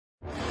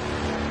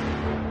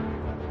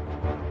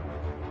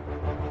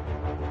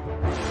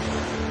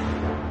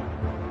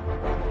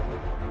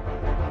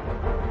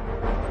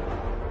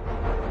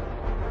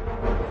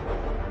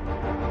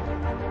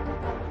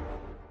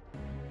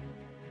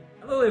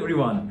Hello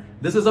everyone,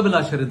 this is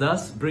Abhilash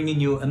Haridas bringing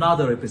you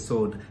another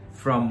episode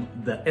from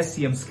the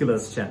SCM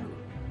Skillers channel,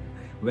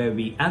 where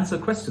we answer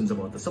questions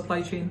about the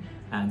supply chain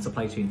and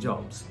supply chain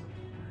jobs.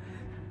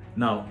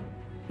 Now,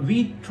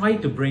 we try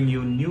to bring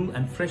you new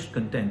and fresh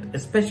content,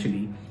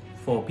 especially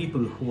for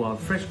people who are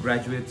fresh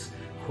graduates,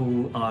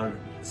 who are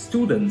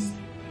students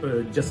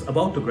just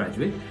about to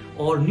graduate,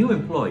 or new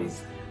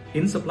employees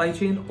in supply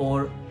chain,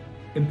 or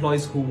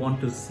employees who want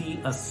to see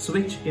a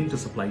switch into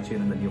supply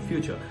chain in the near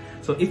future.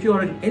 So if you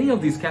are in any of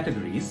these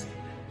categories,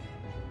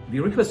 we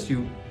request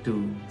you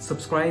to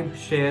subscribe,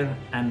 share,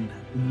 and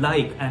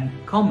like and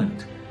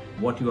comment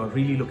what you are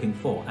really looking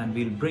for, and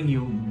we'll bring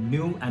you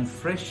new and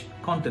fresh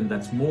content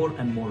that's more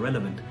and more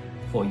relevant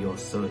for your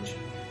search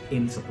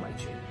in supply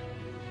chain.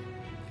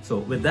 So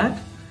with that,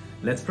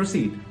 let's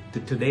proceed to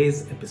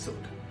today's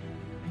episode.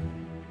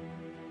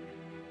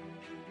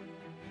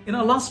 In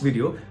our last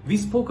video, we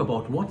spoke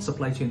about what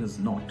supply chain is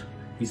not.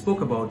 We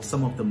spoke about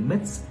some of the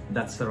myths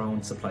that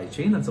surround supply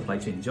chain and supply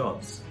chain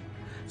jobs.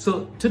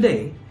 So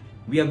today,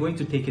 we are going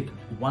to take it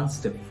one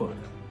step further.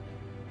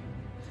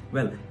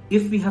 Well,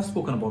 if we have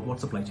spoken about what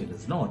supply chain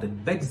is not,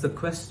 it begs the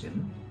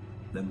question,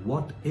 then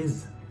what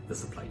is the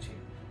supply chain?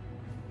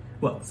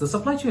 Well, the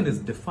supply chain is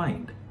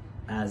defined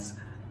as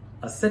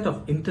a set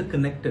of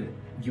interconnected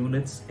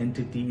units,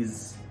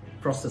 entities,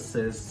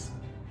 processes,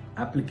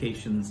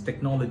 applications,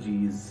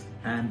 technologies,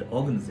 and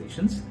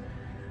organizations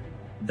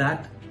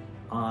that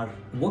are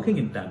working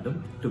in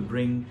tandem to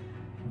bring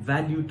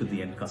value to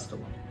the end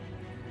customer.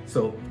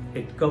 So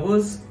it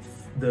covers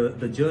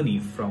the journey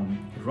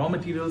from raw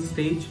material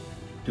stage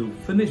to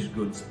finished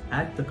goods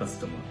at the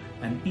customer,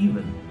 and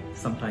even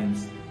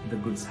sometimes the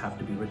goods have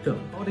to be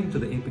returned. According to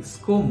the APIC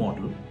SCOR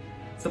model,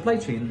 supply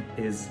chain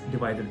is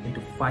divided into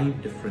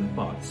 5 different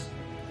parts,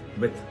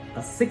 with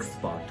a 6th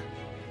part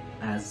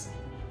as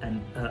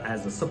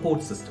a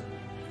support system.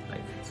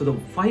 Right? So the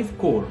 5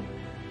 core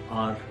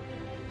are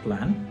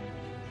plan,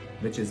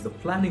 which is the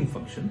planning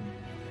function,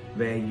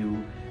 where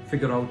you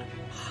figure out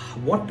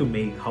what to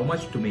make, how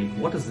much to make,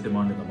 what is the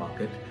demand in the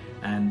market,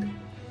 and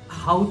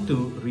how to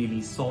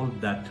really solve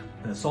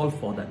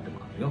for that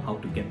demand, how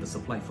to get the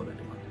supply for that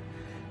demand.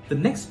 The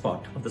next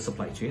part of the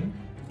supply chain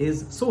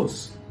is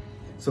source.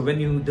 So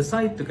when you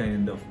decide to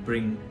kind of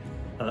bring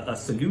a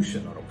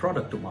solution or a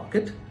product to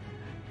market,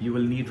 you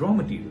will need raw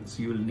materials,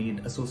 you will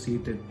need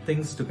associated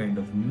things to kind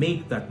of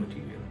make that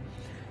material,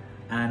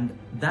 and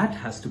that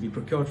has to be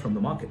procured from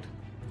the market.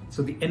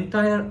 So the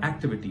entire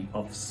activity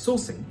of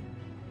sourcing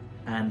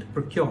and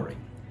procuring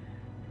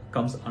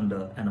comes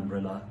under an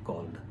umbrella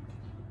called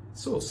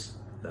source.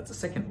 That's the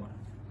second one.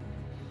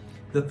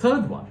 The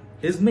third one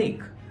is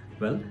make.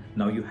 Well,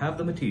 now you have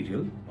the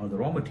material or the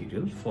raw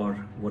material for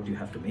what you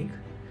have to make.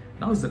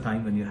 Now is the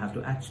time when you have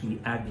to actually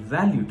add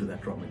value to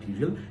that raw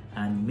material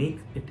and make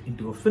it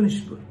into a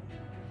finished good.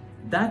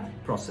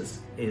 That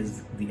process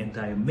is the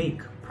entire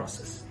make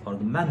process or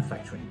the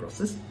manufacturing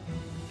process.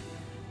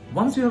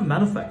 Once you have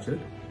manufactured,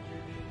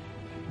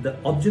 the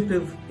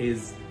objective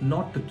is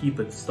not to keep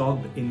it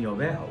stocked in your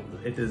warehouse.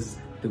 It is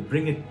to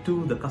bring it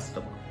to the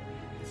customer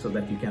so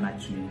that you can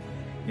actually,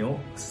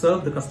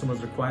 serve the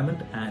customer's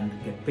requirement and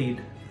get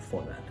paid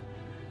for that.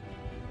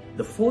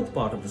 The 4th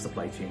part of the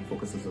supply chain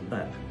focuses on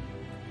that.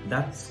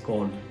 That's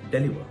called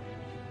deliver.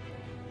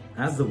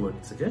 As the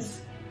word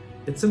suggests,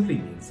 it simply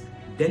means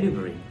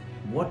delivering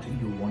what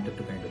you wanted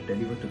to kind of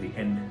deliver to the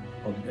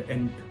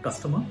end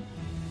customer,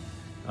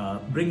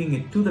 bringing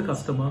it to the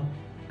customer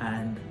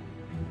and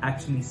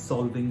actually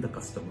solving the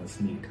customer's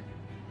need.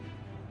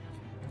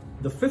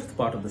 The 5th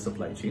part of the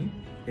supply chain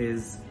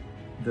is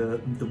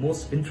the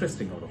most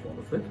interesting out of all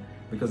of it,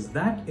 because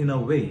that in a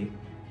way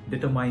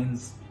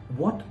determines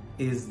what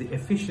is the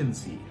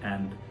efficiency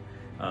and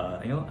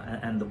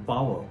the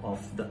power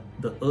of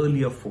the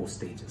earlier 4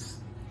 stages,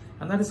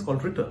 and that is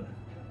called return.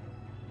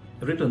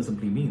 Return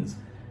simply means,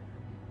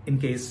 in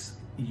case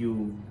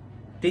you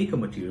take a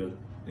material,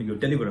 you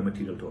deliver a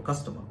material to a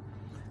customer,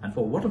 and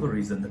for whatever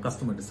reason the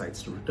customer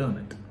decides to return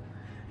it,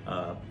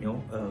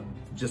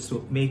 just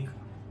to make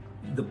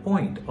the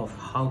point of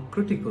how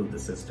critical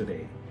this is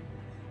today.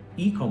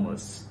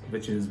 E-commerce,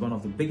 which is one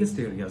of the biggest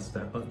areas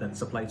that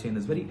supply chain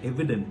is very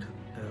evident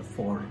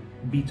for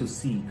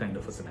B2C kind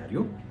of a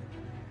scenario,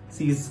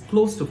 sees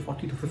close to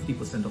 40 to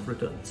 50% of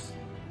returns,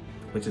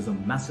 which is a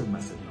massive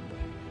number,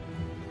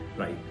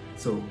 right?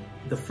 So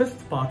the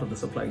 5th part of the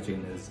supply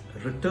chain is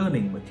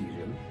returning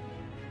material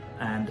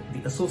and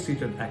the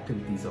associated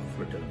activities of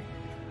returning.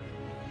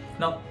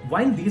 Now,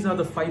 while these are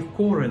the 5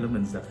 core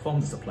elements that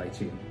form the supply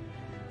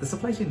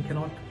chain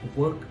cannot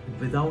work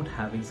without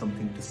having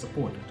something to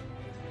support it.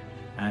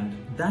 And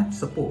that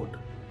support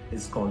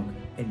is called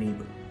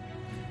enable.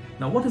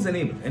 Now, what is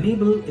enable?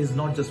 Enable is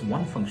not just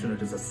one function,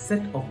 it is a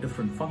set of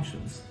different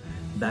functions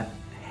that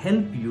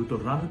help you to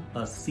run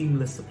a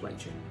seamless supply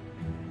chain.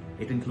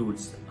 It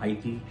includes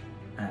IT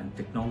and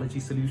technology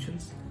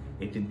solutions,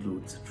 it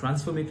includes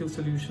transformative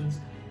solutions,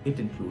 it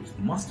includes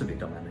master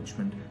data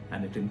management,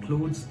 and it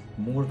includes,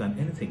 more than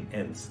anything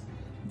else,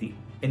 the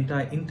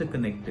entire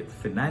interconnected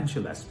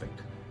financial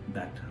aspect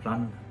that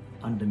run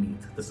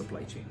underneath the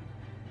supply chain.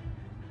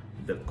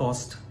 The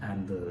cost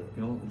and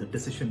the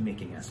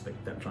decision-making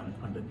aspect that run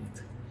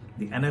underneath,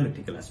 the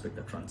analytical aspect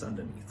that runs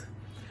underneath.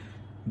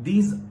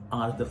 These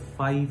are the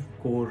 5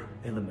 core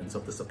elements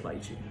of the supply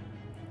chain: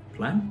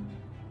 plan,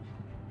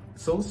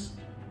 source,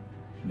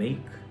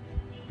 make,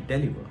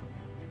 deliver,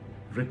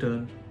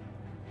 return,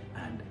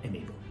 and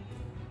enable.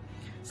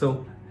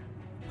 So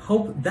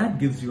hope that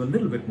gives you a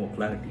little bit more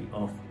clarity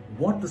of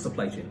what the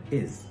supply chain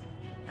is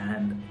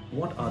and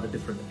what are the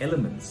different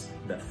elements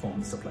that form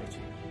the supply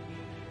chain.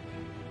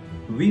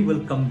 We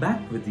will come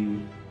back with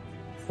you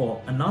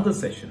for another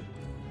session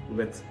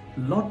with a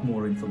lot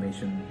more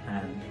information,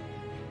 and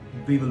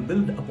we will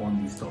build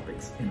upon these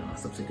topics in our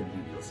subsequent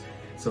videos.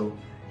 So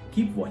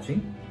keep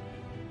watching,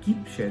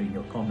 keep sharing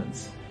your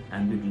comments,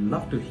 and we'd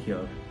love to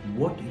hear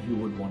what you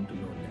would want to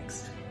know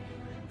next.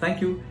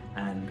 Thank you,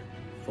 and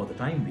for the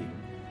time being,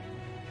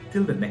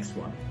 till the next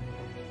one,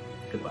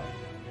 goodbye.